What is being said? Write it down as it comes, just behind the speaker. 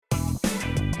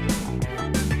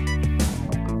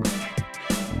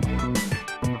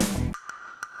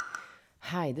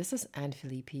Hi, this is Anne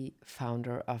Filippi,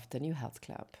 founder of the New Health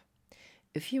Club.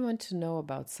 If you want to know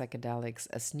about psychedelics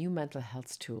as new mental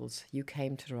health tools, you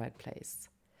came to the right place.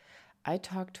 I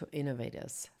talk to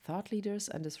innovators, thought leaders,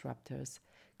 and disruptors,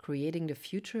 creating the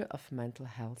future of mental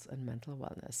health and mental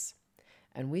wellness.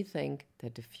 And we think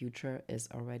that the future is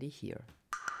already here.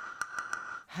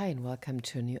 Hi, and welcome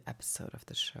to a new episode of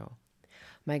the show.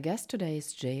 My guest today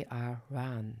is J.R.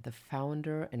 Rahn, the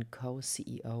founder and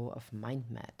co-CEO of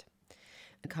MindMed,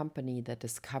 a company that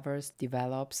discovers,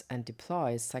 develops, and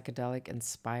deploys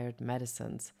psychedelic-inspired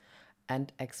medicines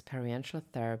and experiential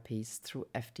therapies through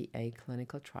FDA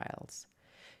clinical trials.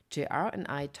 JR and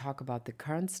I talk about the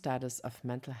current status of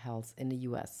mental health in the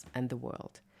US and the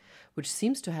world, which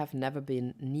seems to have never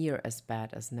been near as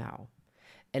bad as now.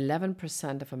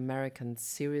 11% of Americans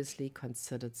seriously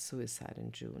considered suicide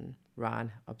in June,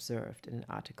 Rahn observed in an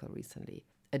article recently,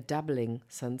 a doubling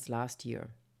since last year.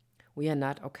 We are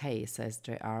not okay, says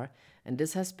JR, and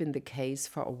this has been the case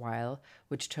for a while,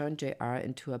 which turned JR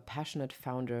into a passionate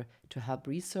founder to help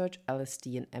research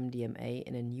LSD and MDMA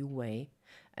in a new way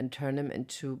and turn them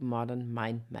into modern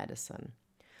mind medicine.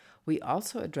 We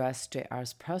also addressed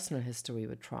JR's personal history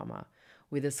with trauma.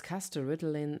 We discussed the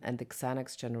Ritalin and the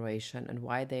Xanax generation and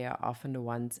why they are often the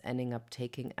ones ending up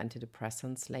taking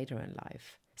antidepressants later in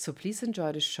life. So please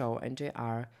enjoy the show and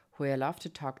JR, who I love to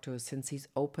talk to since he's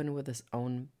open with his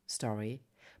own story,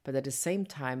 but at the same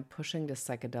time pushing the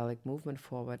psychedelic movement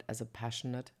forward as a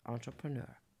passionate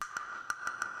entrepreneur.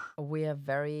 We are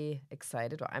very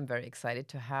excited, or I'm very excited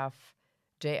to have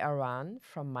J.R. Rahn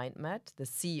from MindMed, the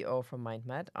CEO from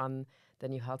MindMed, on the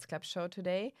New Health Club show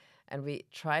today. And we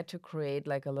tried to create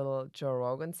like a little Joe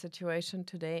Rogan situation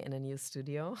today in a new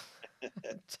studio,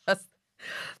 just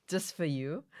just for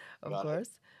you, of Got it. course.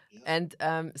 Yeah.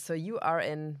 And so you are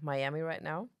in Miami right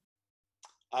now?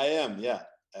 I am, yeah.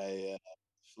 I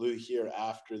flew here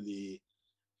after the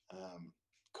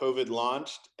COVID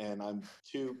launched, and I'm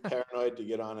too paranoid to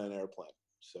get on an airplane.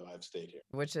 So I've stayed here.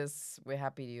 Which is, we're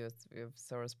happy you're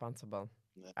so responsible.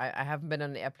 Yeah. I haven't been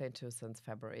on an airplane too since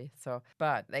February. So,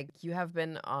 but like you have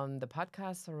been on the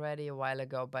podcast already a while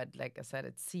ago, but like I said,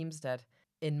 it seems that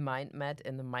in MindMed,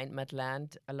 in the MindMed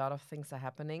land, a lot of things are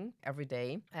happening every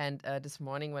day. And this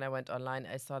morning when I went online,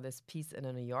 I saw this piece in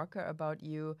a New Yorker about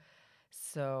you.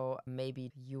 So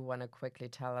maybe you want to quickly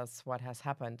tell us what has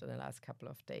happened in the last couple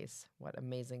of days, what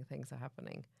amazing things are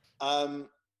happening.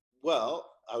 Well,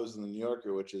 I was in the New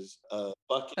Yorker, which is a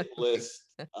bucket list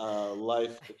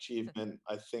life achievement.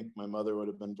 I think my mother would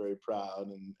have been very proud.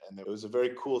 And it was a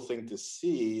very cool thing to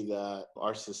see that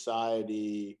our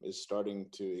society is starting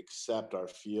to accept our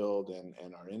field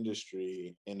and our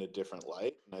industry in a different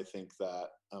light. And I think that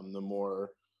the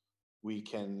more we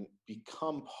can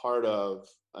become part of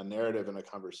a narrative and a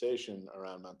conversation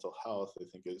around mental health, I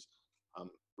think is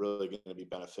really going to be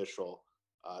beneficial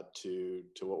to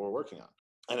what we're working on.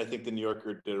 And I think the New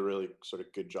Yorker did a really sort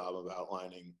of good job of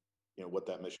outlining, what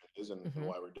that mission is and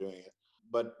why we're doing it.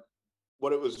 But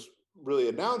what it was really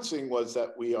announcing was that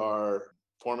we are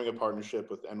forming a partnership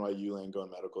with NYU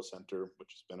Langone Medical Center, which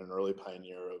has been an early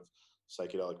pioneer of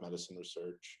psychedelic medicine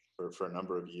research for a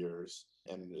number of years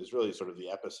and is really sort of the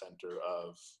epicenter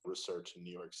of research in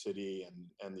New York City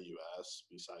and the US,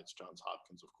 besides Johns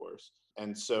Hopkins, of course.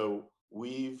 And so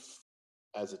we've,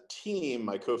 as a team,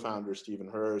 my co-founder, Stephen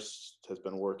Hurst, has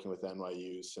been working with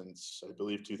NYU since, I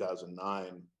believe, 2009,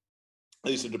 at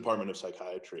least the Department of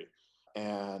Psychiatry.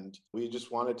 And we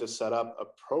just wanted to set up a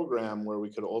program where we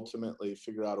could ultimately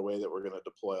figure out a way that we're going to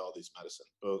deploy all these medicines,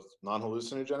 both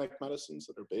non-hallucinogenic medicines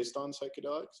that are based on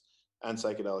psychedelics and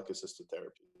psychedelic-assisted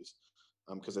therapies.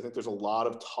 Because I think there's a lot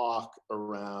of talk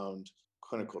around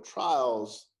clinical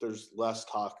trials. There's less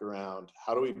talk around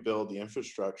how do we build the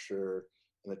infrastructure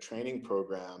and the training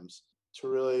programs to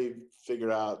really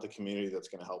figure out the community that's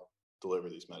going to help deliver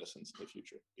these medicines in the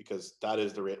future, because that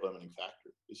is the rate limiting factor,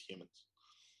 is humans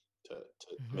to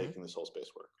making this whole space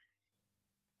work.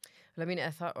 Well, I mean, I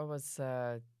thought what was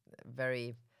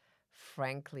very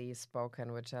frankly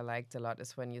spoken, which I liked a lot,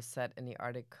 is when you said in the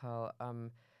article,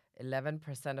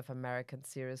 11% of Americans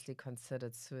seriously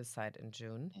considered suicide in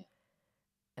June.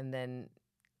 And then,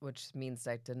 which means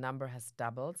like the number has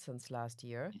doubled since last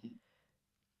year.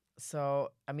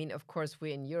 So, I mean, of course,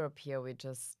 we in Europe here, we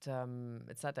just,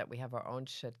 it's not that we have our own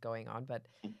shit going on, but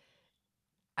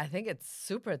I think it's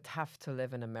super tough to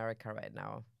live in America right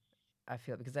now. I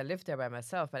feel, because I live there by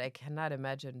myself, but I cannot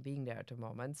imagine being there at the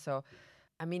moment. So,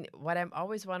 I mean, what I'm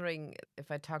always wondering, if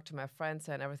I talk to my friends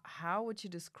and everything, how would you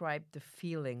describe the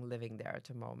feeling living there at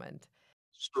the moment?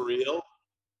 Surreal.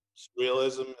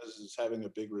 Surrealism is having a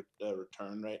big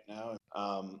return right now.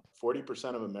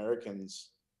 40% of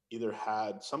Americans either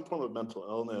had some form of mental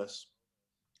illness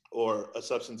or a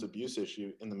substance abuse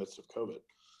issue in the midst of COVID.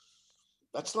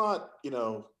 That's not,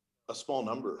 a small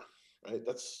number, right?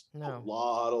 That's No,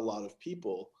 a lot of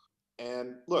people.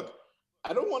 And look,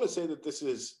 I don't want to say that this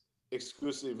is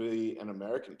exclusively an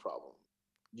American problem.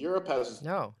 Europe has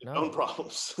no, its own no.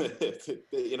 problems,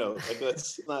 like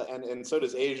that's not, and so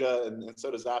does Asia, and so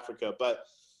does Africa. But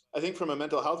I think from a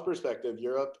mental health perspective,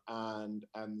 Europe and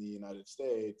the United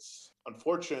States,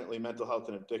 unfortunately, mental health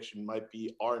and addiction might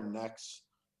be our next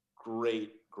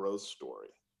great growth story,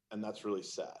 and that's really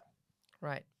sad.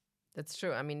 Right. That's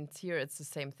true. I mean, it's here, it's the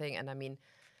same thing. And I mean,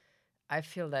 I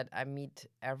feel that I meet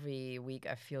every week,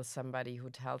 I feel somebody who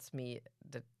tells me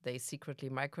that they secretly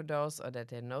microdose or that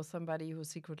they know somebody who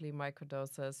secretly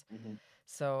microdoses. Mm-hmm.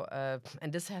 So,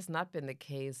 and this has not been the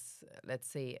case, let's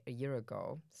say, a year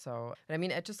ago. So, I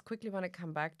mean, I just quickly want to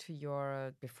come back to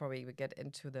your, before we get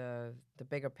into the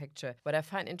bigger picture. But I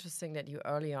find interesting that you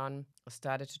early on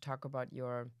started to talk about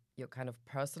your kind of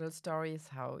personal stories,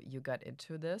 how you got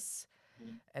into this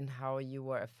and how you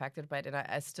were affected by it. And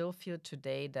I still feel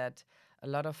today that a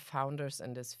lot of founders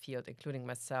in this field, including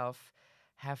myself,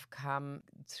 have come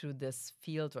through this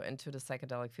field or into the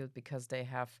psychedelic field because they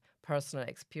have personal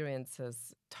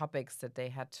experiences, topics that they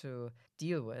had to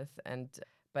deal with. And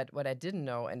but what I didn't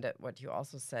know, and that what you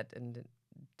also said in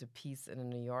the piece in the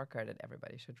New Yorker that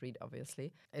everybody should read,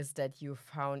 obviously, is that you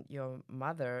found your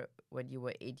mother when you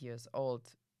were 8 years old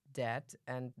dead,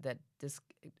 and that this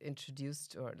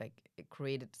introduced or like it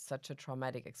created such a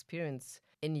traumatic experience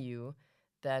in you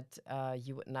that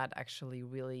you would not actually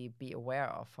really be aware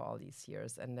of for all these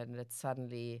years, and then it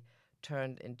suddenly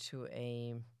turned into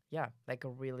a like a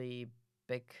really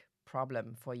big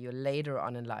problem for you later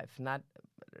on in life, not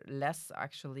less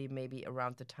actually maybe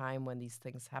around the time when these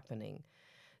things happening.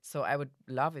 So I would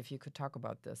love if you could talk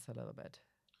about this a little bit.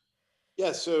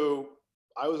 Yeah, so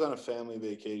I was on a family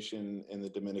vacation in the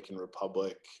Dominican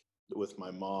Republic with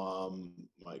my mom,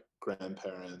 my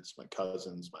grandparents, my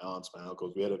cousins, my aunts, my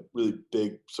uncles. We had a really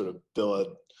big sort of villa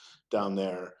down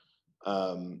there.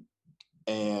 Um,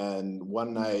 and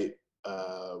one night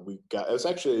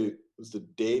it was the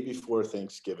day before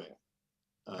Thanksgiving.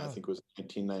 I Oh, think it was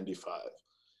 1995.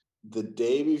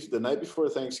 The night before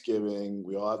Thanksgiving,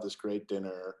 we all had this great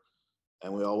dinner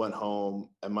and we all went home.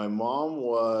 And my mom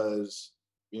was,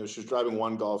 she was driving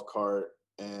one golf cart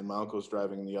and my uncle was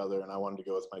driving the other. And I wanted to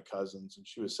go with my cousins. And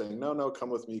she was saying, no, no,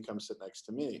 come with me, come sit next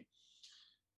to me.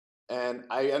 And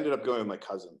I ended up going with my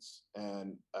cousins.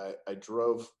 And I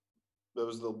drove. That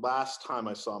was the last time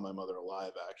I saw my mother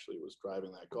alive, actually, was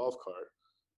driving that golf cart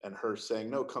and her saying,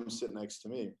 no, come sit next to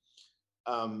me.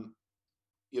 Um,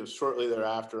 Shortly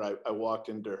thereafter, I walked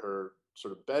into her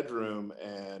sort of bedroom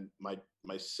and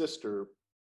my sister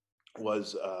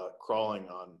was crawling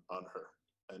on her,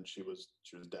 and she was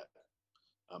dead.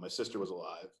 My sister was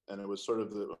alive, and it was sort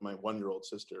of my 1-year-old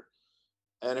sister,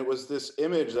 and it was this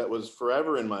image that was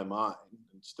forever in my mind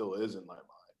and still is in my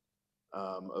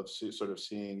mind, of sort of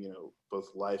seeing both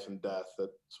life and death that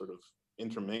sort of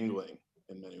intermingling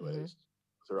in many mm-hmm. ways,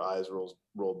 with her eyes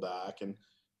rolled back, and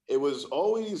it was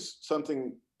always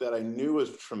something that I knew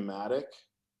was traumatic.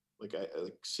 Like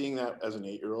seeing that as an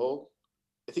 8-year-old,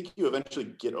 I think you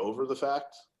eventually get over the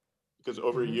fact because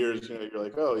over Mm-hmm. years, you're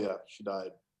like, oh yeah, she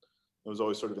died. It was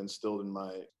always sort of instilled in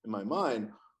my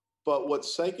mind. But what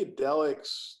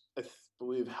psychedelics,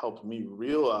 believe, helped me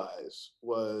realize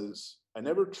was I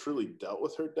never truly dealt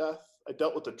with her death. I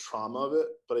dealt with the trauma of it,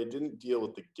 but I didn't deal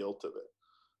with the guilt of it.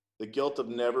 The guilt of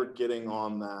never getting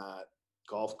on that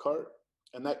golf cart.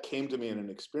 And that came to me in an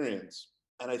experience.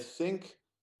 And I think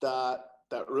that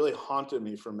really haunted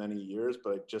me for many years,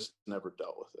 but I just never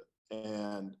dealt with it.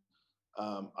 And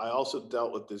I also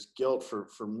dealt with this guilt for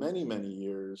many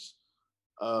years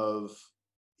of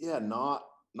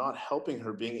not helping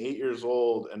her, being 8 years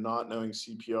old and not knowing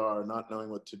CPR, not knowing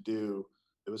what to do.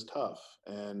 It was tough,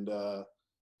 and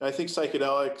I think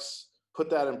psychedelics put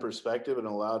that in perspective and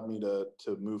allowed me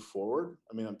to move forward.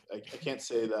 I mean, I can't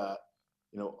say that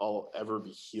I'll ever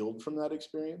be healed from that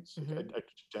experience. Mm-hmm. Like, I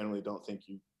generally don't think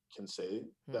you can say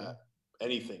Mm-hmm. that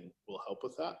anything will help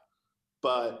with that,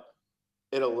 but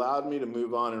it allowed me to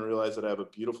move on and realize that I have a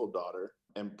beautiful daughter,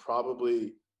 and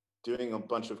probably doing a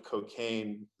bunch of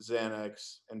cocaine,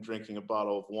 Xanax, and drinking a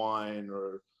bottle of wine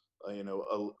or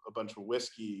a bunch of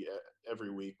whiskey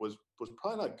every week was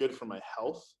probably not good for my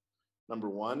health, number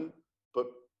one, but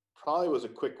probably was a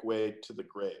quick way to the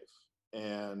grave.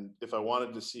 And if I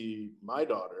wanted to see my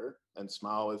daughter and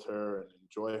smile with her and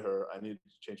enjoy her, I needed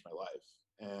to change my life.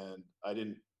 And I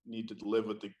didn't need to live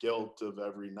with the guilt of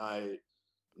every night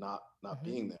not Mm-hmm.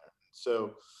 being there.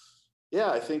 So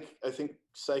Yeah, I think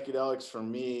psychedelics for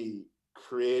me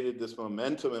created this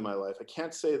momentum in my life. I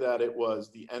can't say that it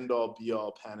was the end all be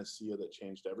all panacea that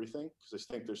changed everything, because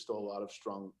I think there's still a lot of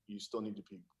strong. You still need to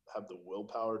have the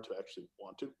willpower to actually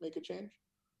want to make a change,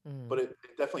 Mm. but it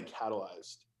definitely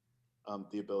catalyzed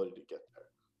the ability to get there.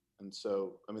 And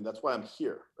so, I mean, that's why I'm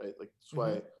here, right? Like that's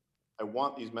Mm-hmm. why I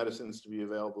want these medicines to be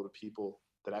available to people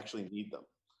that actually need them,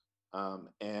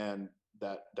 and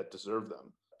that deserve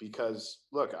them. Because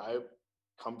look, I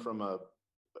come from a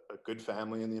good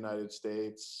family in the United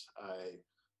States. I,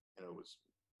 was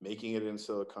making it in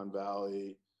Silicon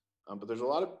Valley, but there's a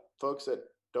lot of folks that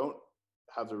don't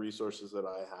have the resources that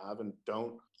I have, and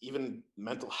don't even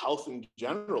mental health in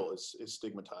general is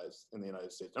stigmatized in the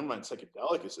United States. Never mind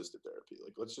psychedelic assisted therapy.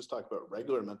 Like, let's just talk about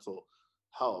regular mental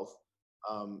health.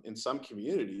 In some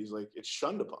communities, like, it's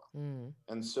shunned upon. Mm.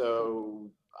 And so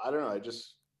I don't know. I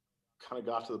just kind of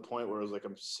got to the point where I was like,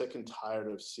 I'm sick and tired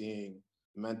of seeing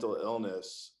mental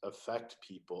illness affect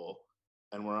people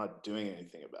and we're not doing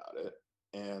anything about it.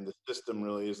 And the system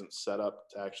really isn't set up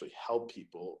to actually help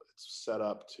people. It's set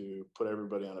up to put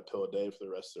everybody on a pill a day for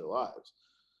the rest of their lives.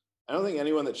 I don't think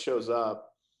anyone that shows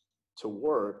up to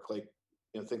work, like,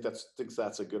 thinks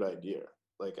that's a good idea.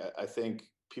 Like, I think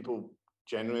people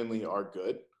genuinely are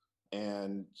good,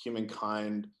 and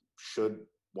humankind should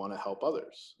want to help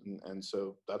others, and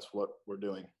so that's what we're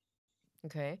doing.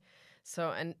 Okay.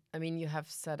 So, and I mean, you have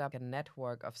set up a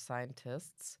network of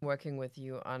scientists working with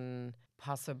you on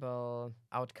possible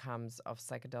outcomes of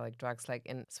psychedelic drugs. Like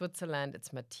in Switzerland,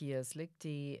 it's Matthias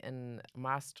Lichty. In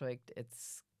Maastricht,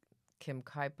 it's Kim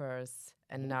Kuipers.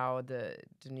 And now the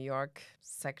New York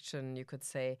section, you could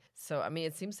say. So, I mean,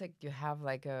 it seems like you have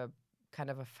like a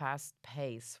kind of a fast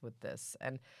pace with this.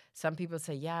 And some people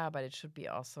say, yeah, but it should be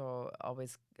also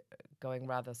always going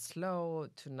rather slow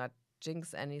to not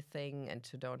jinx anything and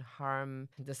to don't harm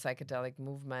the psychedelic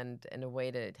movement in a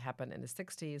way that it happened in the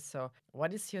 60s. So,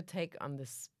 what is your take on the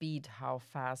speed, how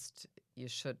fast you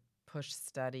should push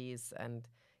studies and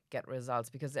get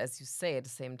results? Because, as you say, at the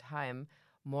same time,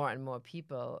 more and more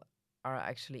people are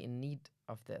actually in need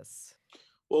of this.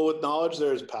 Well, with knowledge,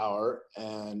 there's power.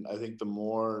 And I think the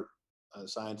more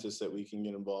scientists that we can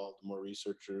get involved, the more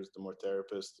researchers, the more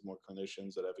therapists, the more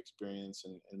clinicians that have experience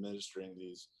in administering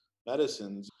these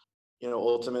medicines,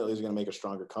 ultimately is going to make a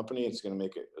stronger company. It's going to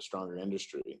make it a stronger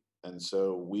industry. And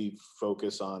so we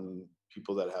focus on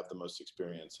people that have the most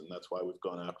experience. And that's why we've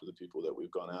gone after the people that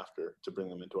we've gone after to bring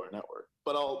them into our network.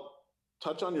 But I'll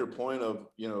touch on your point of,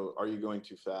 are you going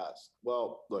too fast?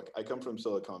 Well, look, I come from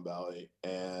Silicon Valley,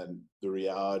 and the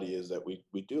reality is that we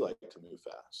do like to move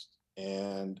fast.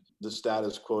 And the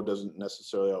status quo doesn't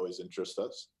necessarily always interest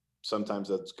us. Sometimes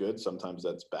that's good, sometimes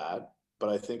that's bad. But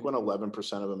I think when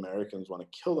 11% of Americans want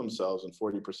to kill themselves and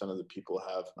 40% of the people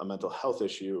have a mental health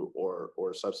issue or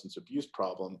substance abuse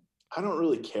problem, I don't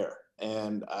really care.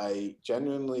 And I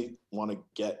genuinely want to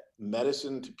get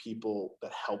medicine to people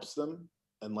that helps them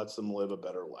and lets them live a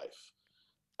better life.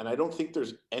 And I don't think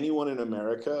there's anyone in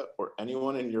America or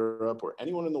anyone in Europe or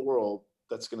anyone in the world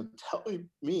that's going to tell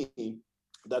me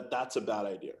that that's a bad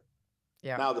idea.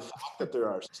 Yeah. Now, the fact that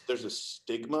there's a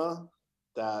stigma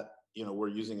that, we're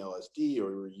using LSD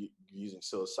or we're using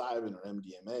psilocybin or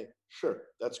MDMA, sure,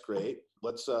 that's great.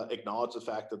 Let's acknowledge the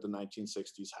fact that the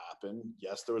 1960s happened.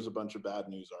 Yes, there was a bunch of bad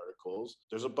news articles.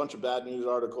 There's a bunch of bad news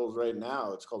articles right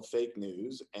now. It's called fake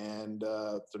news, and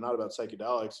they're not about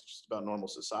psychedelics. It's just about normal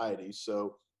society.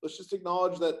 So let's just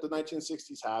acknowledge that the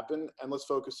 1960s happened, and let's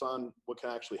focus on what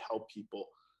can actually help people.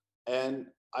 And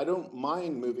I don't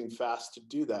mind moving fast to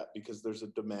do that, because there's a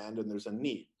demand and there's a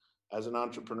need. As an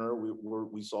entrepreneur,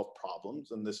 we solve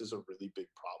problems, and this is a really big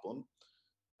problem.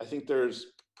 I think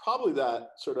there's probably that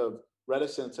sort of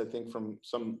reticence, I think, from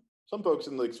some folks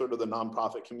in like sort of the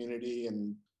nonprofit community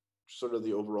and sort of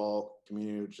the overall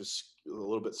community, which is a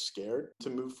little bit scared to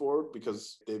move forward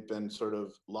because they've been sort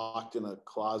of locked in a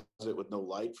closet with no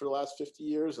light for the last 50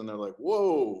 years. And they're like,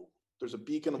 whoa, there's a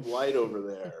beacon of light over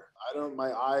there.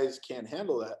 My eyes can't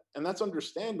handle that. And that's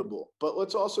understandable. But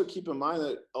let's also keep in mind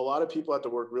that a lot of people have to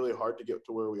work really hard to get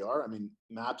to where we are. I mean,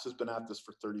 MAPS has been at this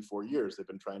for 34 years. They've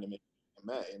been trying to make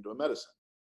MA into a medicine.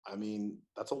 I mean,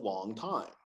 that's a long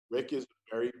time. Rick is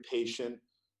a very patient,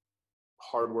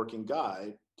 hardworking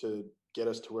guy to get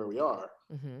us to where we are.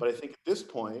 Mm-hmm. But I think at this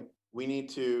point, we need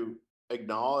to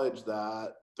acknowledge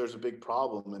that there's a big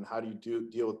problem, and how do you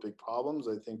deal with big problems,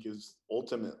 I think, is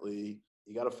ultimately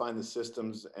you got to find the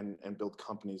systems and build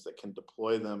companies that can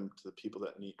deploy them to the people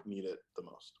that need it the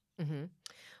most. Mm-hmm.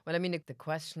 Well, I mean, the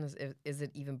question is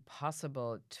it even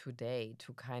possible today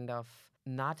to kind of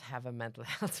not have a mental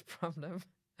health problem?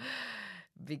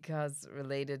 because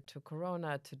related to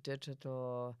Corona, to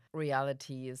digital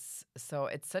realities. So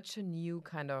it's such a new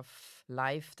kind of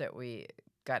life that we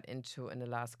got into in the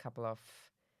last couple of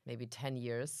maybe 10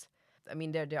 years. I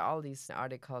mean, there are all these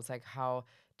articles like how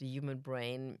the human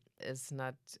brain is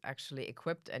not actually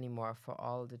equipped anymore for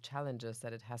all the challenges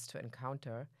that it has to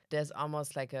encounter. There's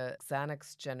almost like a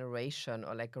Xanax generation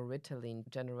or like a Ritalin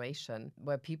generation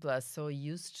where people are so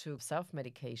used to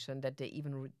self-medication that they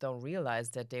even don't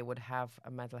realize that they would have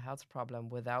a mental health problem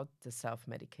without the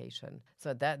self-medication.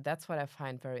 So that's what I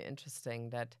find very interesting,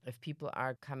 that if people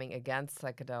are coming against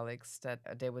psychedelics, that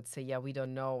they would say, yeah, we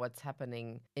don't know what's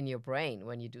happening in your brain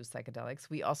when you do psychedelics.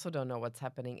 We also don't know what's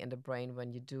happening in the brain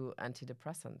when you do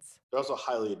antidepressants. They're also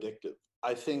highly addictive.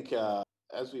 I think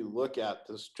as we look at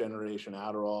this generation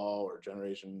Adderall or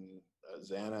generation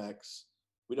Xanax,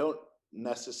 we don't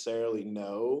necessarily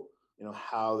know,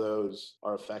 how those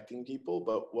are affecting people.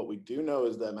 But what we do know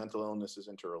is that mental illness is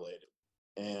interrelated.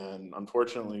 And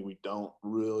unfortunately, we don't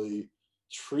really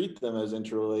treat them as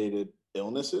interrelated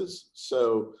illnesses.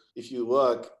 So if you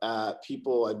look at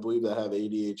people, I believe, that have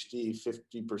ADHD,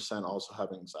 50% also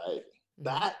have anxiety.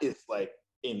 That is like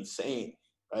insane,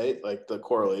 right? Like the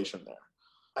correlation there.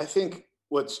 I think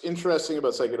what's interesting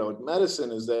about psychedelic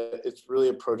medicine is that it's really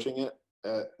approaching it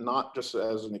not just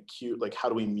as an acute, like, how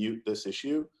do we mute this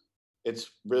issue?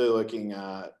 It's really looking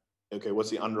at, okay, what's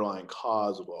the underlying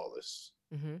cause of all this?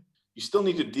 Mm-hmm. You still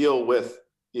need to deal with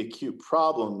the acute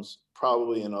problems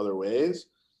probably in other ways.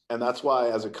 And that's why,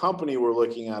 as a company, we're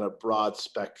looking at a broad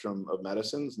spectrum of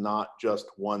medicines, not just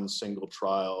one single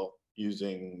trial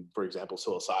using, for example,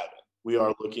 psilocybin. We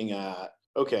are looking at,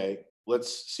 okay,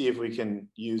 let's see if we can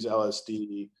use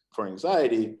LSD for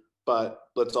anxiety, but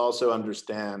let's also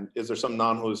understand, is there some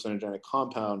non-hallucinogenic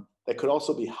compound that could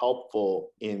also be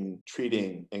helpful in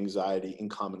treating anxiety in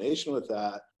combination with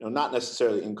that? Not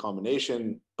necessarily in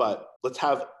combination, but let's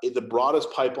have the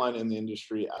broadest pipeline in the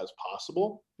industry as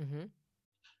possible. Mm-hmm.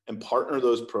 And partner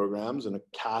those programs in a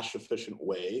cash efficient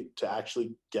way to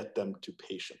actually get them to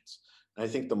patients. And I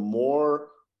think the more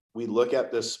we look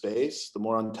at this space, the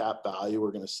more untapped value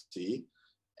we're going to see.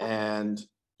 And,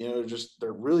 just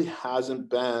there really hasn't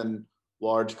been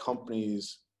large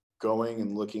companies going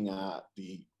and looking at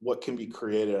what can be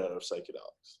created out of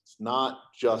psychedelics. It's not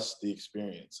just the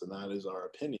experience, and that is our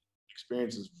opinion.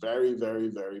 Experience is very, very,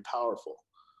 very powerful.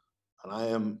 And I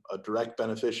am a direct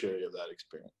beneficiary of that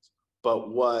experience. But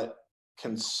what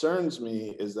concerns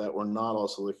me is that we're not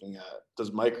also looking at, does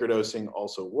microdosing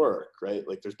also work, right?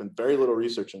 Like, there's been very little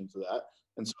research into that.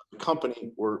 And so the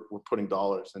company, we're putting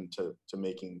dollars into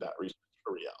making that research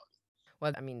a reality.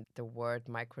 Well, I mean, the word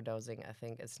microdosing, I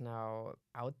think, is now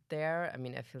out there. I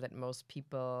mean, I feel that most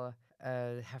people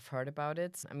have heard about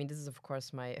it. I mean, this is, of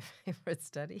course, my favorite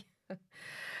study.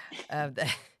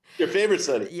 Your favorite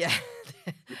study? Yeah.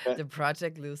 Okay. The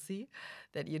Project Lucy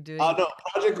that you're doing. No,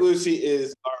 Project Lucy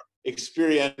is our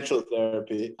experiential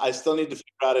therapy. I still need to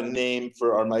figure out a name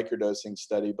for our microdosing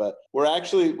study, but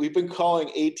we've been calling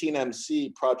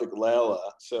 18MC Project Layla.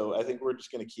 So I think we're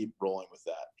just going to keep rolling with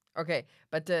that. Okay,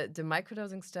 but the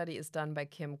microdosing study is done by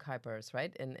Kim Kuipers,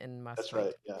 right? In Maastricht. That's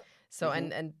right, yeah. So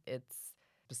and it's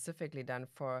specifically done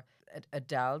for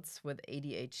adults with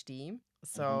ADHD.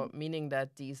 So meaning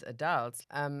that these adults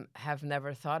have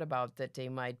never thought about that they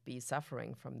might be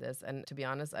suffering from this. And to be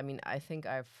honest, I mean, I think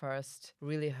I first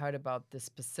really heard about the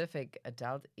specific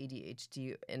adult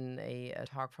ADHD in a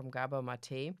talk from Gabor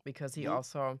Mate, because he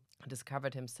also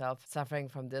discovered himself suffering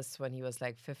from this when he was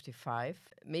like 55.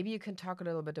 Maybe you can talk a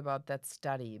little bit about that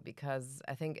study, because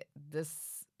I think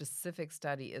this specific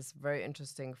study is very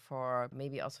interesting for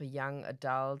maybe also young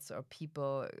adults or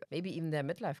people, maybe even their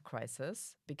midlife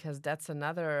crisis, because that's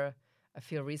another, I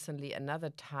feel recently, another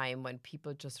time when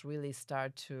people just really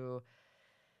start to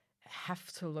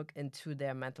have to look into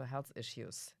their mental health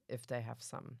issues if they have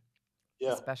some,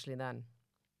 especially then.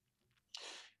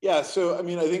 Yeah, so I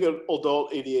mean, I think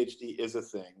adult ADHD is a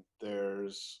thing.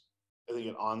 I think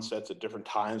it onsets at different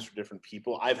times for different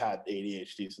people. I've had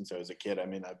ADHD since I was a kid. I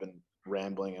mean, I've been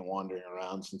rambling and wandering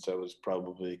around since I was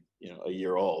probably, a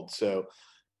year old. So,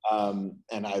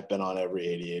 and I've been on every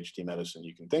ADHD medicine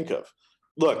you can think of.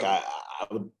 Look, I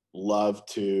would love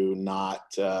to not,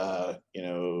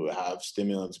 have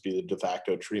stimulants be the de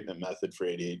facto treatment method for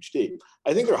ADHD.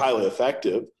 I think they're highly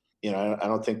effective. I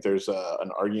don't think there's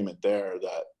an argument there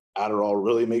that Adderall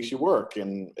really makes you work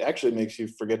and actually makes you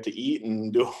forget to eat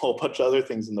and do a whole bunch of other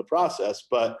things in the process.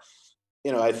 But,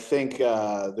 I think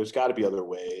there's got to be other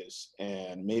ways,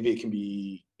 and maybe it can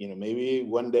be, maybe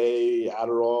one day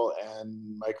Adderall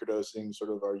and microdosing sort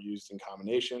of are used in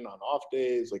combination on off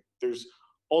days. Like, there's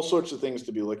all sorts of things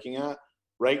to be looking at.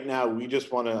 right now we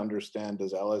just want to understand,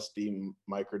 does LSD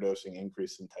microdosing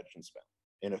increase attention span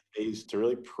in a phase to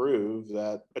really prove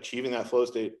that achieving that flow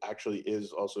state actually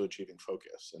is also achieving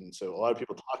focus. And so a lot of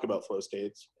people talk about flow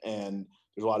states, and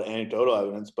there's a lot of anecdotal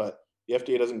evidence, but the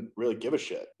FDA doesn't really give a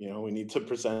shit. We need to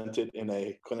present it in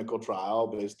a clinical trial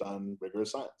based on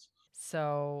rigorous science.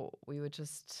 So we would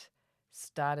just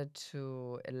started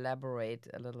to elaborate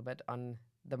a little bit on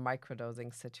the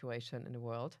microdosing situation in the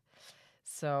world.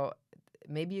 So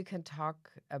maybe you can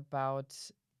talk about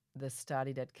the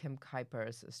study that Kim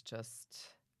Kuipers is just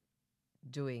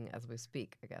doing as we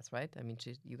speak, I guess, right? I mean,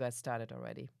 you guys started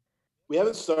already. We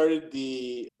haven't started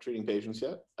the treating patients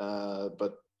yet,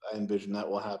 but I envision that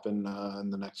will happen in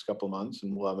the next couple of months,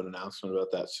 and we'll have an announcement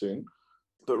about that soon.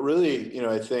 But really,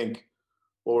 I think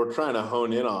what we're trying to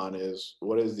hone in on is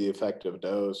what is the effective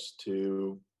dose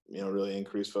to, really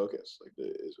increase focus. Like,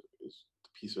 is the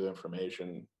piece of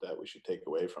information that we should take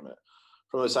away from it.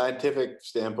 From a scientific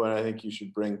standpoint, I think you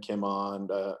should bring Kim on,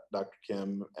 Dr.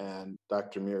 Kim and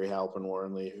Dr. Miri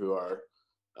Halpern-Warrenley, who are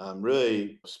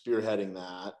really spearheading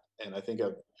that. And I think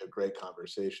a great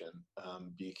conversation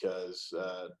because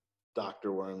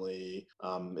Dr. Warrenley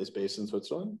is based in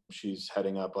Switzerland. She's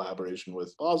heading up collaboration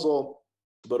with Basel,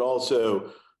 but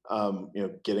also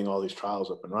getting all these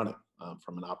trials up and running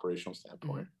from an operational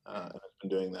standpoint. And I've been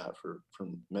doing that for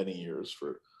many years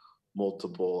for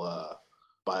multiple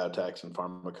biotechs and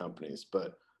pharma companies.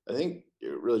 But I think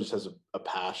it really just has a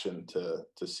passion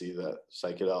to see that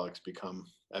psychedelics become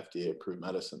FDA-approved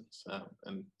medicines,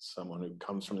 and someone who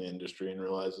comes from the industry and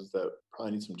realizes that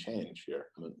probably needs some change here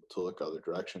to look other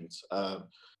directions.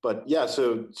 But yeah,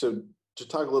 so to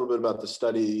talk a little bit about the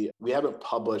study, we haven't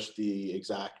published the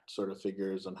exact sort of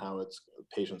figures on how it's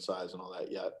patient size and all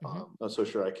that yet. Not so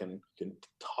sure I can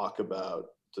talk about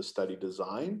the study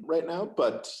design right now,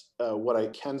 but what I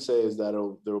can say is that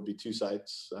there will be two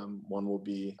sites. One will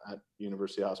be at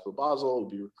University Hospital Basel, we'll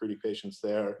be recruiting patients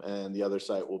there, and the other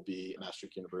site will be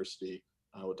Maastricht University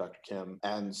with Dr. Kim.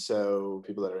 And so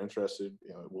people that are interested,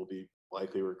 will be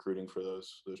likely recruiting for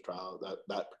those trials,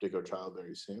 that particular trial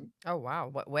very soon. Oh,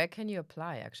 wow. Where can you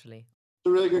apply, actually? It's a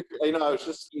really good,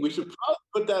 we should probably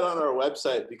put that on our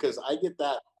website, because I get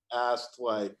that asked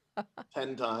like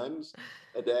 10 times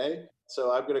a day.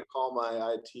 So I'm going to call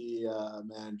my IT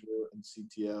manager and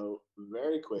CTO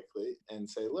very quickly and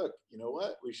say, look, you know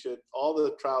what? We should, all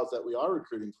the trials that we are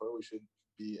recruiting for, we should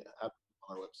be on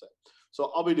our website.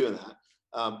 So I'll be doing that,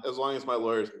 as long as my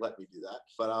lawyers let me do that.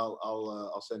 But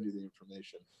I'll send you the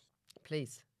information.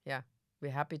 Please, yeah,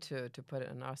 we're happy to put it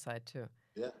on our side too.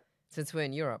 Yeah, since we're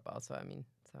in Europe, also. I mean,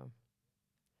 so.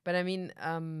 But I mean,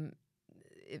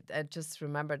 I just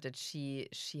remembered that she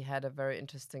had a very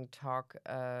interesting talk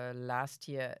last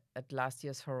year at last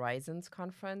year's Horizons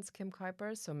conference, Kim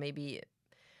Kuipers. So maybe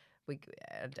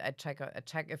I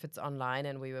check if it's online,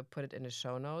 and we will put it in the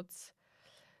show notes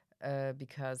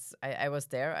because I was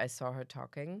there. I saw her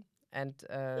talking, and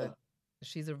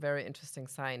she's a very interesting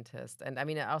scientist. And I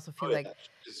mean, I also feel like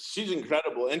she's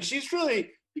incredible, and she's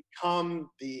really become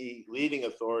the leading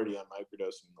authority on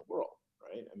microdosing in the world,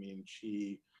 right? I mean,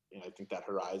 I think that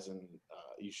Horizon,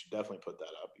 you should definitely put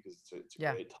that up, because it's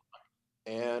a great talk.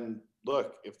 And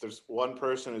look, if there's one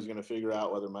person who's going to figure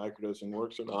out whether microdosing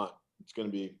works or not, it's going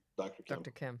to be Dr. Kim.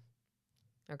 Dr. Kim.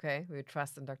 Okay, we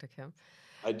trust in Dr. Kim.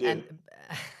 I do.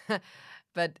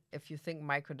 But if you think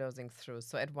microdosing through,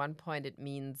 so at one point it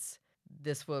means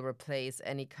this will replace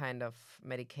any kind of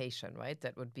medication, right?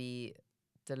 That would be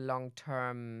the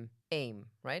long-term aim,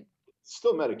 right? It's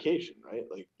still medication, right?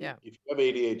 Like, if you have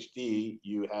ADHD,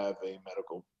 you have a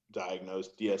medical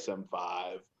diagnosed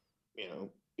DSM-5,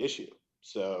 issue.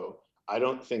 So I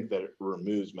don't think that it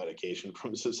removes medication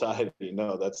from society.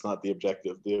 No, that's not the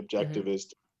objective. The objective is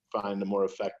to find a more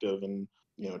effective and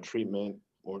treatment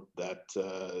or that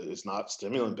is not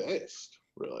stimulant based.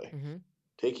 Really,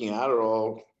 taking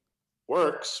Adderall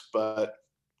works, but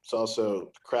it's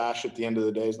also the crash at the end of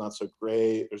the day is not so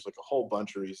great. There's like a whole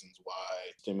bunch of reasons why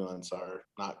stimulants are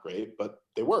not great, but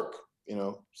they work.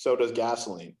 So does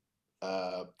gasoline.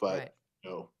 But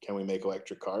can we make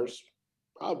electric cars?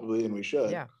 Probably, and we should.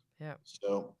 Yeah.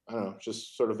 So I don't know,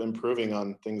 just sort of improving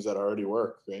on things that already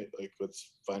work, right? Like,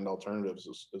 let's find alternatives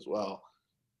as well.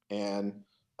 And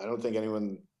I don't think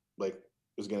anyone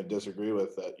is going to disagree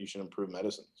with that. You should improve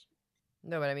medicines.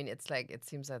 No, but I mean, it's like, it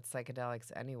seems that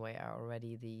psychedelics anyway are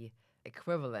already the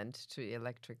equivalent to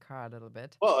electric car a little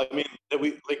bit. Well, I mean,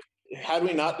 had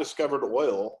we not discovered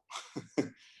oil,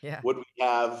 would we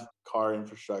have car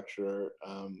infrastructure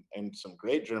and some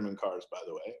great German cars, by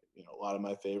the way? A lot of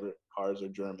my favorite cars are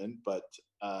German, but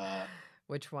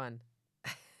which one?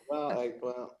 I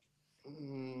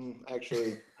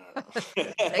Actually, I don't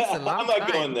know. Takes a long I'm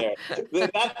not going time. there.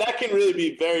 That can really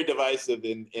be very divisive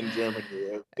in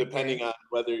Germany, depending Okay. on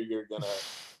whether you're gonna,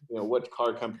 which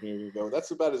car company you're gonna go.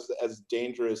 That's about as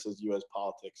dangerous as U.S.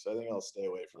 politics. So I think I'll stay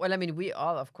away from Well, I mean,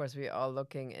 of course, we all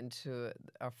looking into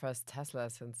our first Tesla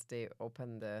since they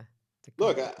opened the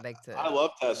Look, like I the love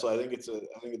Tesla. I think it's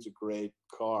a great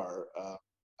car.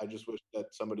 I just wish that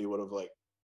somebody would have like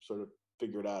sort of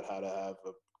figured out how to have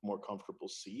a more comfortable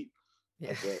seat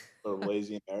yeah. as a sort of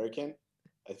lazy American.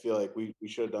 I feel like we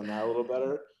should have done that a little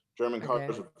better. German cars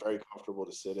Okay, are very comfortable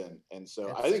to sit in, and so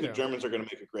I that's think the true. Germans are going to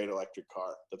make a great electric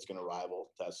car that's going to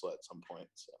rival Tesla at some point.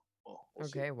 So we'll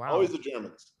see. Okay, Always wow. the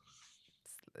Germans.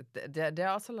 There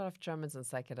are also a lot of Germans in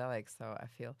psychedelics, so I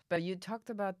feel. But you talked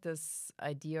about this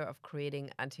idea of creating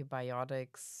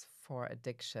antibiotics for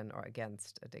addiction or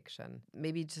against addiction.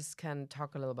 Maybe just can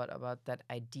talk a little bit about that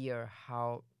idea,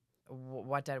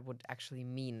 what that would actually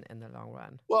mean in the long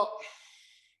run. Well,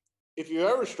 if you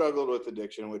ever struggled with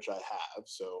addiction, which I have,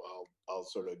 so I'll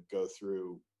sort of go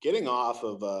through getting off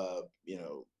of a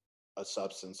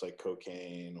substance like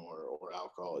cocaine or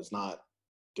alcohol is not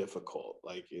difficult.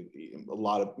 Like a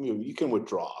lot of you can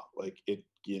withdraw, like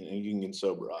you can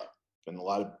sober up, and a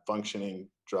lot of functioning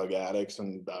drug addicts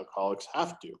and alcoholics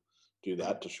have to do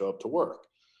that to show up to work.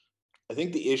 I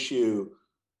think the issue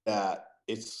that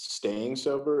it's staying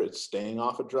sober, it's staying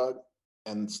off a drug,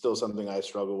 and still something I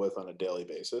struggle with on a daily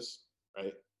basis,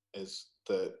 right? Is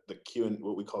the Q and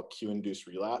what we call Q induced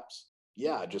relapse.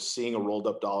 Yeah, just seeing a rolled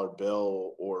up dollar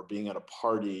bill or being at a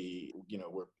party,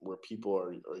 where people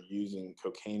are using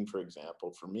cocaine, for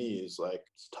example, for me is like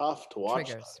it's tough to watch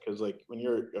that Triggers. because like when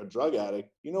you're a drug addict,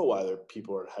 you know why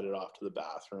people are headed off to the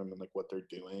bathroom and like what they're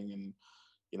doing and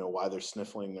why they're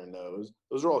sniffling their nose.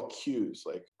 Those are all cues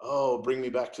like, oh, bring me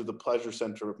back to the pleasure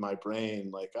center of my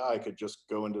brain. Like, I could just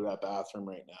go into that bathroom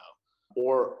right now.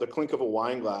 Or the clink of a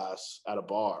wine glass at a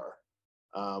bar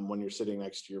when you're sitting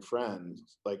next to your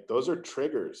friends. Like, those are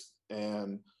triggers.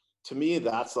 And to me,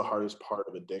 that's the hardest part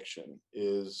of addiction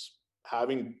is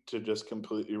having to just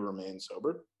completely remain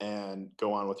sober and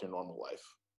go on with your normal life.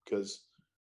 Because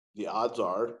the odds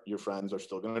are your friends are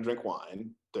still going to drink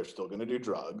wine. They're still going to do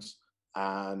drugs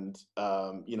and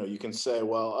you can say,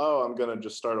 well, oh, I'm going to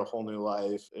just start a whole new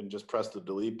life and just press the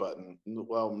delete button.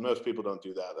 Well, most people don't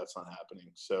do that. That's not happening.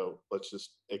 So let's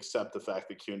just accept the fact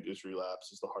that Q-induced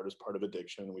relapse is the hardest part of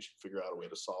addiction, and we should figure out a way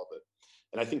to solve it.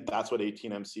 And I think that's what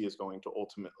 18MC is going to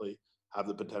ultimately have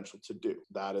the potential to do.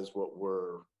 That is what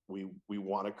we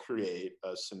want to create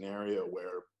a scenario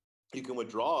where you can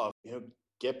withdraw,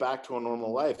 get back to a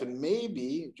normal life, and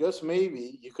maybe, just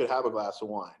maybe, you could have a glass of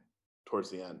wine towards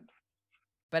the end.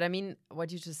 But I mean,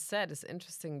 what you just said is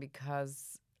interesting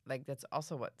because, like, that's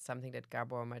also something that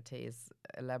Gabor Mate is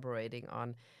elaborating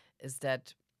on, is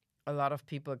that a lot of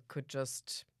people could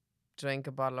just drink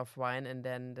a bottle of wine and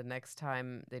then the next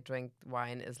time they drink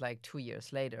wine is like 2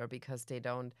 years later because they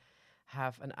don't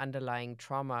have an underlying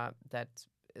trauma that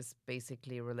is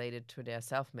basically related to their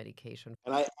self-medication.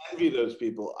 And I envy those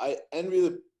people. I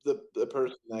envy the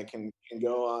person that can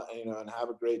go on, and have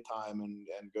a great time and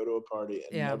go to a party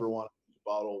and Yeah. never want a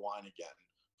bottle of wine again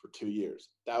for 2 years.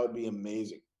 That would be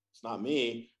amazing. It's not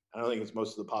me. I don't think it's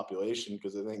most of the population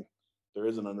because I think there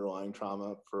is an underlying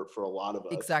trauma for a lot of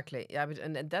us. Exactly. Yeah, but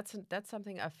and that's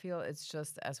something I feel it's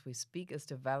just as we speak is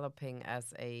developing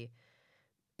as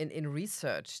in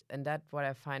research, and that what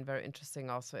I find very interesting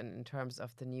also in terms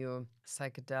of the new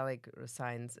psychedelic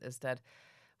science is that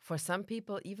for some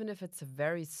people, even if it's a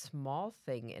very small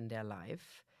thing in their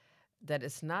life, that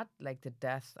is not like the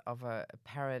death of a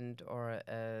parent or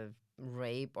a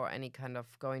rape or any kind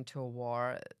of going to a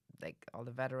war, like all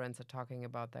the veterans are talking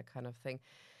about that kind of thing.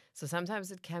 So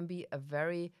sometimes it can be a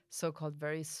very so-called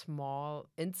very small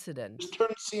incident. Just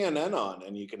turn CNN on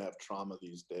and you can have trauma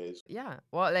these days. Yeah.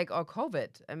 Well, like, or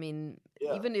COVID. I mean,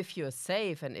 Yeah. even if you're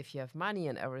safe and if you have money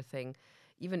and everything,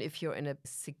 even if you're in a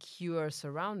secure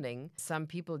surrounding, some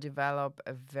people develop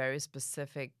a very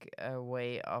specific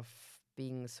way of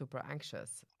being super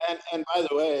anxious. And by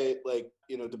the way, like,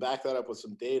 to back that up with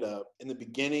some data, in the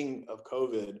beginning of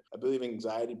COVID, I believe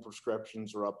anxiety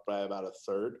prescriptions were up by about a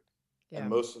third. And Yeah.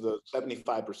 most of those,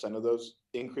 75% of those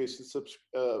increases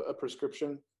a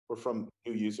prescription were from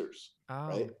new users,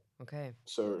 right? Oh, okay.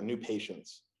 So new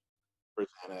patients for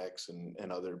Xanax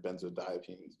and other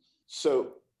benzodiazepines.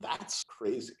 So that's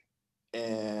crazy.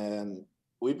 And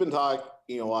we've been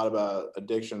talking a lot about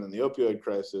addiction and the opioid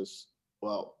crisis.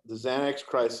 Well, the Xanax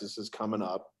crisis is coming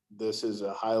up. This is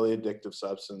a highly addictive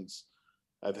substance.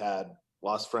 I've had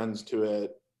lost friends to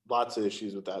it, lots of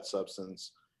issues with that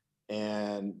substance,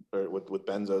 or with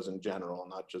benzos in general,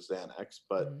 not just Xanax.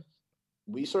 But Mhm.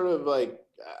 we sort of like,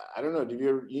 I don't know, do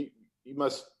you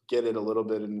must get it a little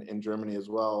bit in Germany as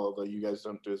well, although you guys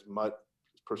don't do as much,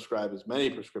 prescribe as many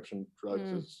prescription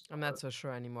drugs as I'm not so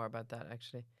sure anymore about that,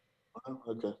 actually. oh,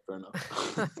 okay, fair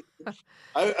enough.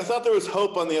 I thought there was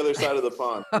hope on the other side of the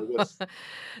pond. I guess there's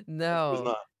No.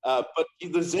 not. But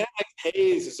the Xanax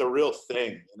haze is a real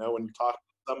thing. You know, when you talk to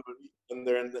somebody and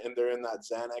they're in that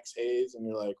Xanax haze, and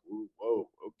you're like, ooh, whoa,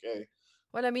 okay.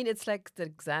 Well, I mean, it's like the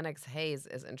Xanax haze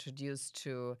is introduced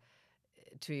to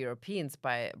Europeans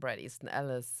by Bret Easton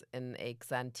Ellis in a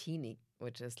Xantini,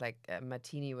 which is like a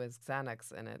martini with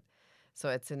Xanax in it. So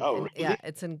it's Oh, yeah, really?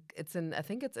 it's in I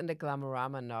think it's in the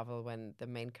Glamorama novel when the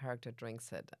main character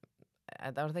drinks it.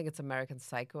 I don't think it's American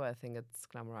Psycho. I think it's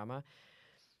Glamorama.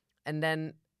 And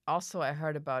then also I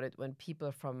heard about it when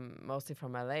people from mostly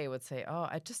from LA would say, "Oh,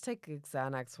 I just take a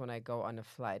Xanax when I go on a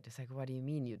flight." It's like, what do you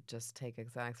mean you just take a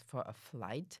Xanax for a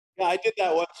flight? Yeah, I did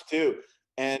that once too,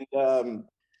 and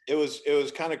it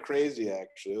was kind of crazy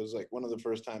actually. It was like one of the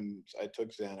first times I took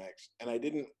Xanax, and I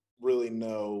didn't really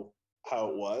know how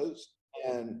it was,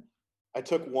 and I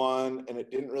took one, and it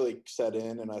didn't really set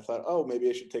in, and I thought, oh, maybe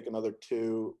I should take another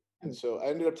two, and so I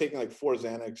ended up taking like four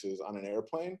Xanaxes on an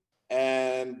airplane,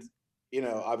 and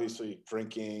obviously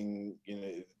drinking,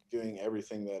 doing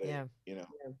everything that Yeah.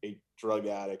 a drug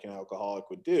addict and alcoholic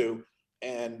would do,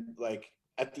 and like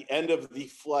at the end of the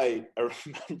flight, I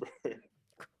remember,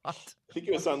 What? I think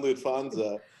it was on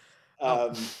Lufthansa. Oh.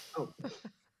 Um,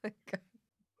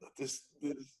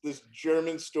 this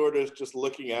German stewardess just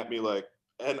looking at me like,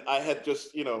 and I had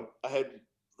just, I had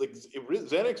like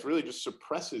Xanax really just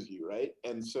suppresses you, right?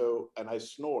 And I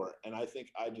snore, and I think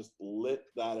I just lit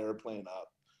that airplane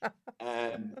up,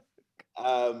 and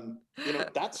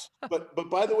that's but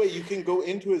by the way, you can go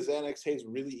into a Xanax haze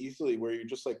really easily where you're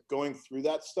just like going through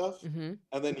that stuff, Mm-hmm.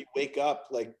 and then you wake up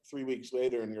like 3 weeks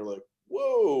later and you're like,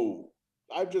 whoa,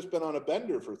 I've just been on a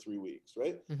bender for 3 weeks,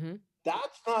 right? Mm-hmm.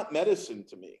 That's not medicine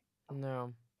to me.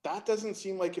 No. That doesn't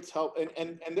seem like it's help.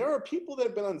 And there are people that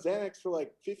have been on Xanax for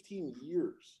like 15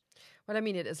 years. Well, I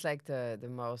mean, it is like the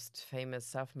most famous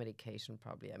self medication,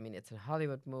 probably. I mean, it's in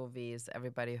Hollywood movies.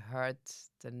 Everybody heard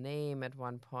the name at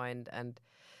one point, and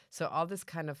so all this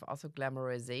kind of also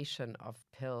glamorization of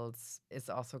pills is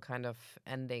also kind of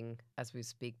ending as we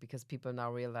speak because people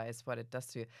now realize what it does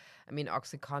to you. I mean,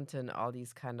 OxyContin, all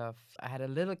these kind of. I had a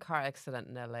little car accident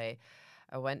in LA.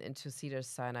 I went into Cedar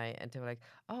Sinai, and they were like,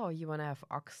 "Oh, you want to have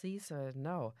oxy?" So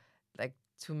no, like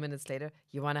 2 minutes later,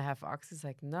 you want to have oxy? It's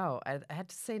like, no. I had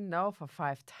to say no for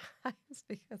 5 times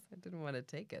because I didn't want to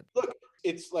take it. Look,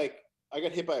 it's like I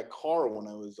got hit by a car when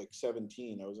I was like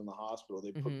 17. I was in the hospital.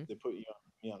 They put Mm-hmm. they put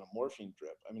me on a morphine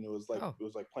drip. I mean, Oh. it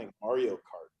was like playing Mario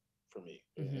Kart for me.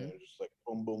 Mm-hmm. Just like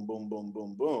boom, boom, boom, boom,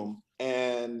 boom, boom.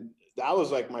 And that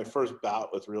was like my first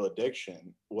bout with real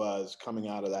addiction was coming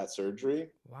out of that surgery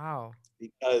Wow.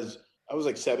 because I was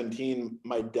like 17.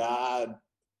 My dad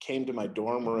came to my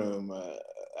dorm room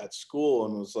at school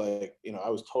and was like, I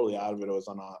was totally out of it. I was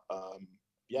on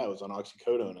I was on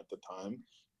oxycodone at the time,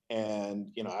 and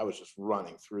I was just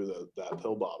running through that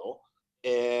pill bottle.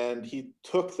 And he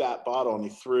took that bottle and he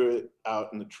threw it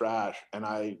out in the trash, and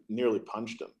I nearly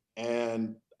punched him.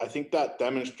 And I think that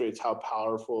demonstrates how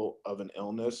powerful of an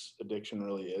illness addiction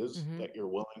really is. Mm-hmm. That you're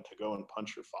willing to go and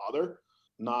punch your father,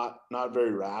 not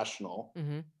very rational,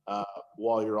 Mm-hmm.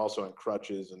 while you're also in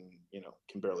crutches and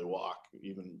can barely walk,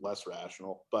 even less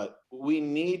rational. But we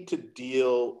need to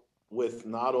deal with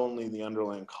not only the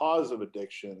underlying cause of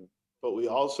addiction, but we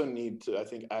also need to, I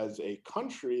think, as a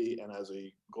country and as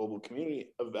a global community,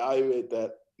 evaluate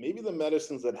that maybe the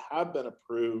medicines that have been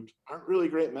approved aren't really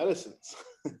great medicines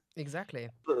Exactly.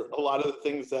 for a lot of the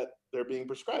things that they're being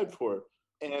prescribed for.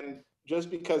 And just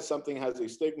because something has a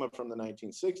stigma from the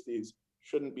 1960s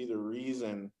shouldn't be the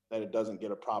reason that it doesn't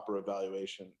get a proper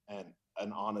evaluation and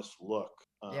an honest look.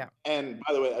 Yeah. And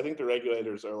by the way, I think the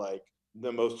regulators are like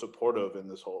the most supportive in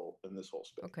this whole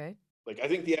space. Okay. Like I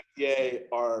think the FDA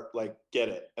are like get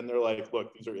it, and they're like,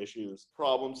 look, these are issues,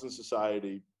 problems in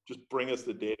society. Just bring us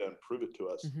the data and prove it to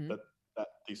us Mm-hmm. that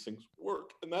these things work,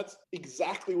 and that's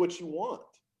exactly what you want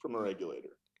from a regulator: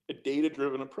 a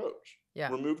data-driven approach.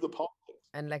 Yeah. Remove the politics.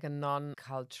 And like a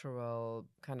non-cultural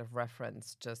kind of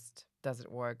reference, just does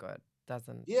it work or it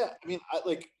doesn't? Yeah, I mean,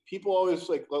 like people always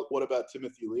like, well, what about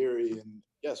Timothy Leary? And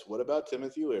yes, what about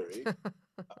Timothy Leary?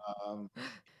 Um,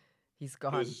 He's he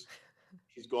gone. was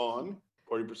he's gone.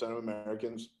 40% of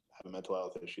Americans have a mental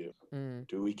health issue? Mm.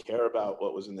 Do we care about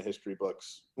what was in the history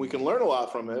books? We can learn a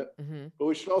lot from it, but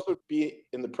we should also be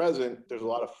in the present. There's a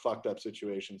lot of fucked up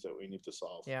situations that we need to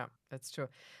solve. Yeah, that's true.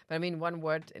 But I mean, one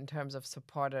word in terms of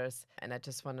supporters, and I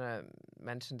just want to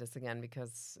mention this again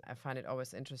because I find it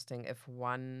always interesting if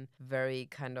one very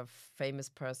kind of famous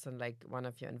person, like one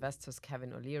of your investors,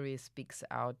 Kevin O'Leary, speaks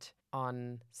out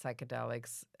on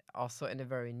psychedelics also in a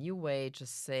very new way,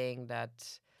 just saying that,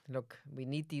 look, we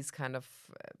need these kind of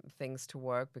things to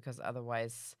work because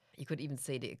otherwise you could even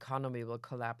say the economy will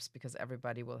collapse because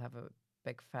everybody will have a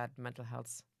big fat mental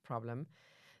health problem.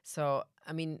 So,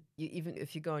 I mean, even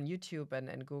if you go on YouTube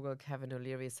and Google Kevin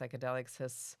O'Leary psychedelics,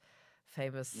 his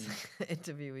famous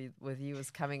interview with you is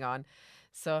coming on.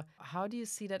 So, how do you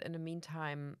see that in the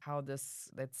meantime, how this,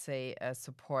 let's say,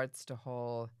 supports the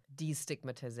whole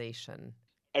destigmatization?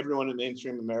 Everyone in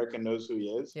mainstream America knows who he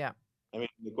is. Yeah. I mean,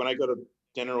 like when I go to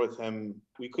dinner with him,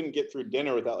 we couldn't get through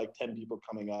dinner without like 10 people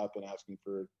coming up and asking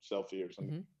for a selfie or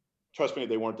something. Trust me,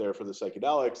 they weren't there for the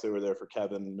psychedelics. They were there for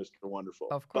Kevin, Mr. Wonderful.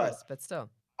 Of course, but still.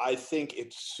 I think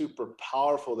it's super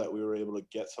powerful that we were able to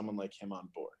get someone like him on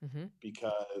board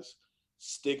because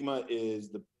stigma is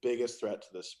the biggest threat to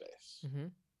this space.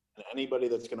 And anybody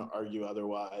that's going to argue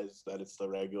otherwise, that it's the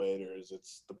regulators,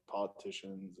 it's the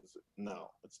politicians, it's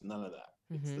none of that.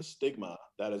 It's the stigma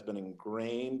that has been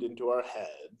ingrained into our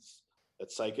heads that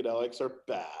psychedelics are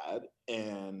bad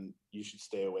and you should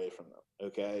stay away from them.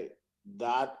 Okay.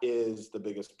 That is the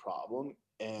biggest problem.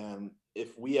 And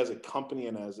if we as a company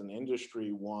and as an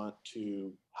industry want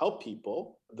to help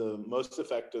people, the most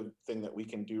effective thing that we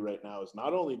can do right now is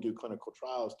not only do clinical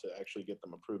trials to actually get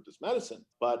them approved as medicine,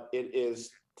 but it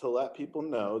is to let people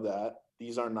know that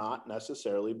these are not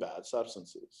necessarily bad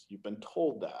substances. You've been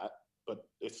told that, but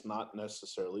it's not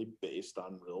necessarily based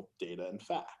on real data and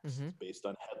facts. It's based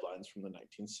on headlines from the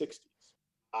 1960s.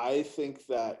 I think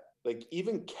that like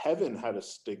even Kevin had a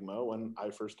stigma when I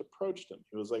first approached him.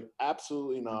 He was like,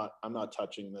 absolutely not. I'm not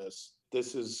touching this.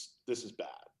 This is bad.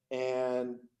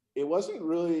 And it wasn't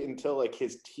really until like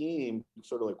his team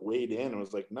sort of like weighed in and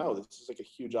was like, no, this is like a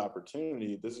huge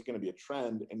opportunity. This is going to be a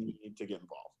trend and you need to get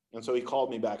involved. And so he called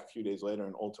me back a few days later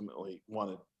and ultimately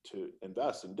wanted to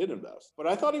invest and did invest. But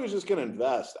I thought he was just going to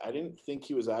invest. I didn't think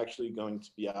he was actually going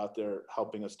to be out there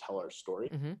helping us tell our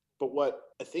story. But what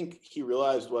I think he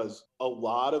realized was a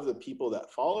lot of the people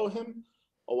that follow him,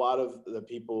 a lot of the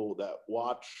people that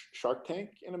watch Shark Tank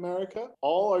in America,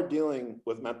 all are dealing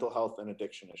with mental health and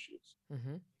addiction issues.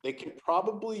 They can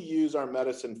probably use our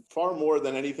medicine far more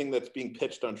than anything that's being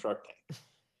pitched on Shark Tank.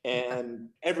 And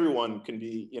everyone can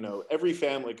be, every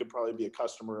family could probably be a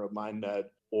customer of MindMed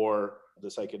or the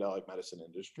psychedelic medicine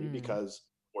industry because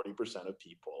 40% of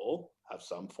people have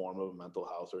some form of a mental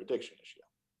health or addiction issue.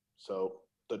 So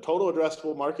the total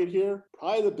addressable market here,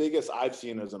 probably the biggest I've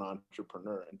seen as an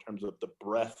entrepreneur in terms of the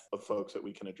breadth of folks that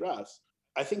we can address.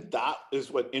 I think that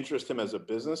is what interests him as a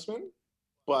businessman,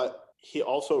 but he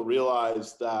also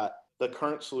realized that the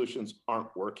current solutions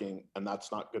aren't working and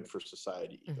that's not good for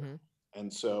society either.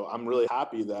 And so I'm really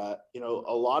happy that,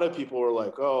 a lot of people were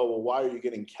like, oh, well, why are you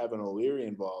getting Kevin O'Leary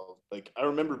involved? Like, I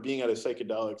remember being at a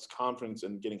psychedelics conference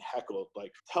and getting heckled,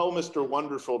 like, tell Mr.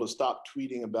 Wonderful to stop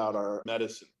tweeting about our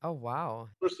medicine. Oh, wow.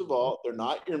 First of all, they're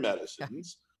not your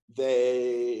medicines.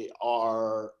 They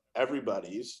are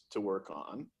everybody's to work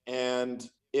on. And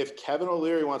if Kevin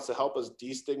O'Leary wants to help us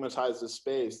destigmatize this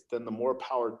space, then the more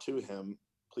power to him.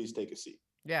 Please take a seat.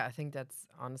 Yeah, I think that's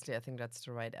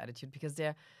the right attitude because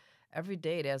every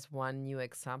day there's one new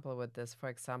example with this. For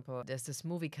example, there's this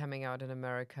movie coming out in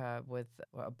America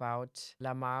about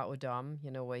Lamar Odom,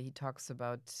 where he talks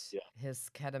about his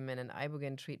ketamine and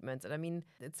ibogaine treatments. And I mean,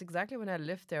 it's exactly when I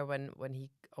lived there when he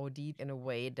OD'd in a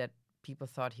way that people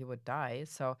thought he would die.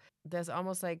 So there's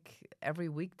almost like every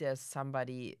week there's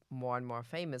somebody more and more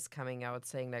famous coming out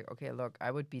saying like, okay, look,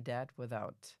 I would be dead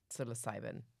without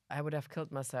psilocybin. I would have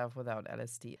killed myself without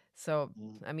LSD. So,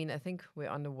 I mean, I think we're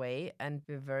on the way and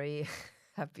we're very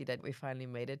happy that we finally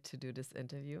made it to do this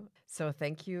interview. So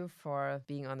thank you for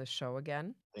being on the show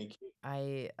again. Thank you.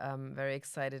 I am very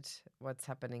excited what's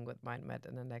happening with MindMed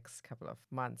in the next couple of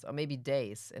months or maybe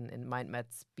days in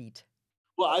MindMed's beat.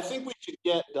 Well, I think we should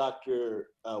get Dr.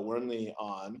 Wormley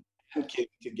on and get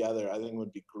together. I think it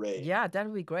would be great. Yeah, that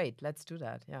would be great. Let's do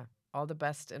that. Yeah. All the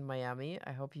best in Miami.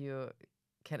 I hope you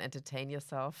can entertain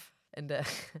yourself in the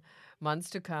months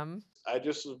to come. I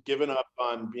just have given up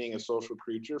on being a social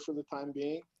creature for the time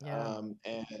being. Yeah.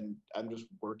 And I'm just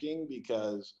working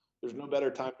because there's no better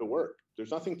time to work.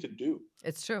 There's nothing to do.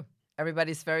 It's true.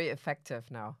 Everybody's very effective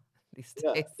now. these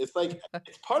Yeah, days. it's like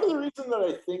it's part of the reason that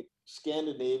I think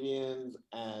Scandinavians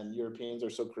and Europeans are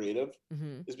so creative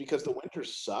Hmm. is because the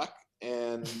winters suck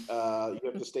and you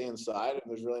have to stay inside and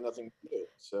there's really nothing to do.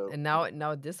 So, And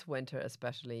now this winter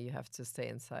especially, you have to stay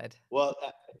inside. well,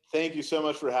 thank you so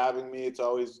much for having me. It's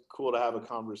always cool to have a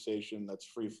conversation that's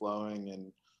free flowing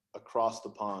and across the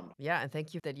pond. Yeah, and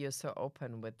thank you that you're so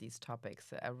open with these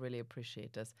topics. I really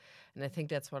appreciate this. And I think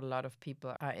that's what a lot of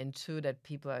people are into, that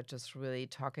people are just really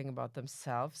talking about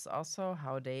themselves also,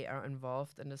 how they are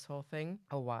involved in this whole thing,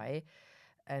 or why.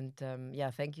 And yeah,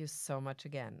 thank you so much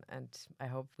again. And I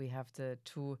hope we have the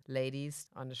two ladies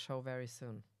on the show very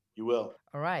soon. You will.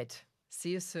 All right. See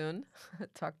you soon.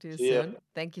 Talk to you See ya. soon.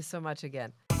 Thank you so much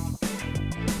again.